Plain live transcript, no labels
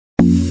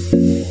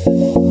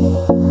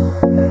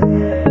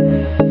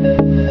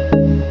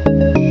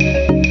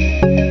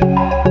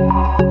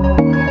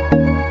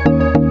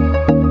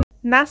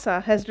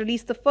NASA has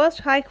released the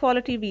first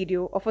high-quality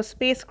video of a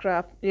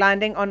spacecraft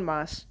landing on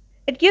Mars.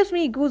 It gives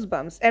me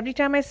goosebumps every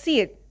time I see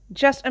it.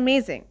 Just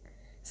amazing,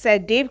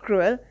 said Dave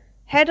Crewell,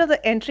 head of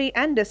the entry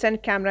and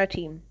descent camera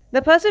team.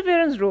 The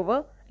Perseverance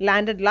rover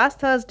landed last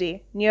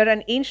Thursday near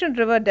an ancient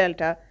river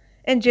delta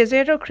in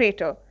Jezero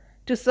Crater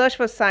to search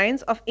for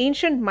signs of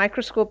ancient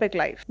microscopic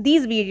life.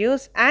 These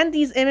videos and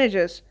these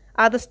images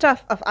are the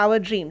stuff of our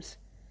dreams,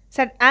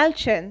 said Al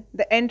Chen,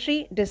 the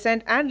entry,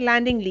 descent and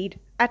landing lead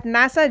at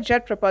NASA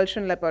Jet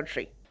Propulsion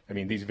Laboratory.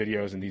 These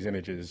videos and these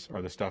images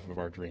are the stuff of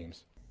our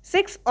dreams.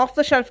 6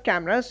 off-the-shelf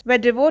cameras were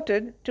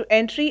devoted to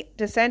entry,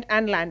 descent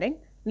and landing,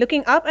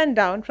 looking up and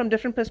down from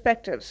different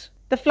perspectives.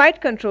 The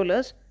flight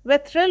controllers were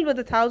thrilled with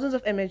the thousands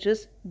of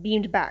images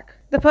beamed back.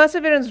 The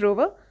Perseverance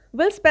rover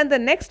will spend the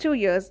next 2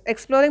 years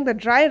exploring the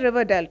dry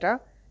river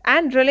delta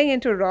and drilling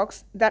into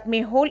rocks that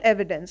may hold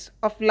evidence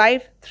of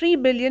life 3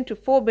 billion to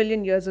 4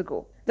 billion years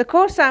ago. The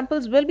core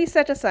samples will be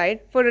set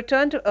aside for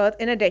return to Earth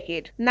in a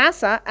decade.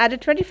 NASA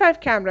added 25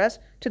 cameras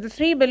to the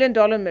 $3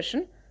 billion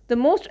mission, the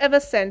most ever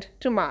sent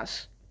to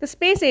Mars. The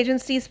space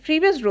agency's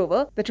previous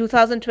rover, the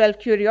 2012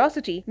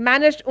 Curiosity,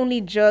 managed only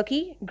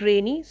jerky,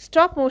 grainy,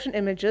 stop-motion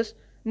images,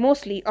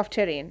 mostly of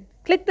terrain.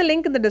 Click the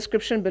link in the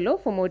description below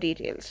for more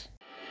details.